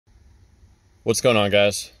What's going on,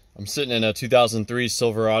 guys? I'm sitting in a 2003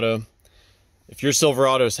 Silverado. If your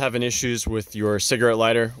Silverado is having issues with your cigarette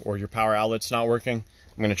lighter or your power outlet's not working,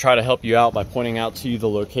 I'm going to try to help you out by pointing out to you the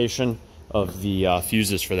location of the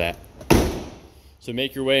fuses for that. So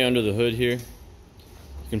make your way under the hood here.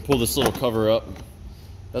 You can pull this little cover up.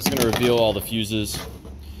 That's going to reveal all the fuses.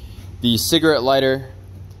 The cigarette lighter,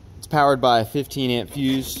 it's powered by a 15 amp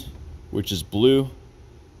fuse, which is blue,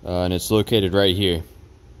 and it's located right here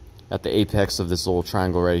at the apex of this little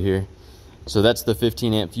triangle right here. So that's the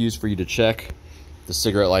 15 amp fuse for you to check. The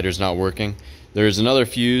cigarette lighter's not working. There's another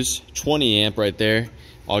fuse, 20 amp right there,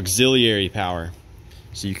 auxiliary power.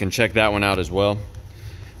 So you can check that one out as well.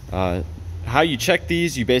 How you check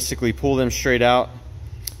these, you basically pull them straight out.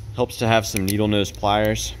 Helps to have some needle nose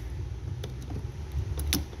pliers.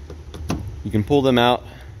 You can pull them out.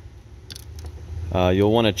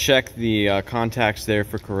 You'll want to check the contacts there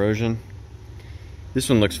for corrosion. This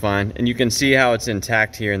one looks fine, and you can see how it's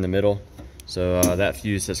intact here in the middle. So that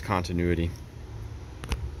fuse has continuity.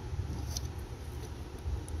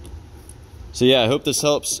 So yeah, I hope this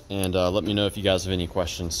helps, and let me know if you guys have any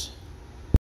questions.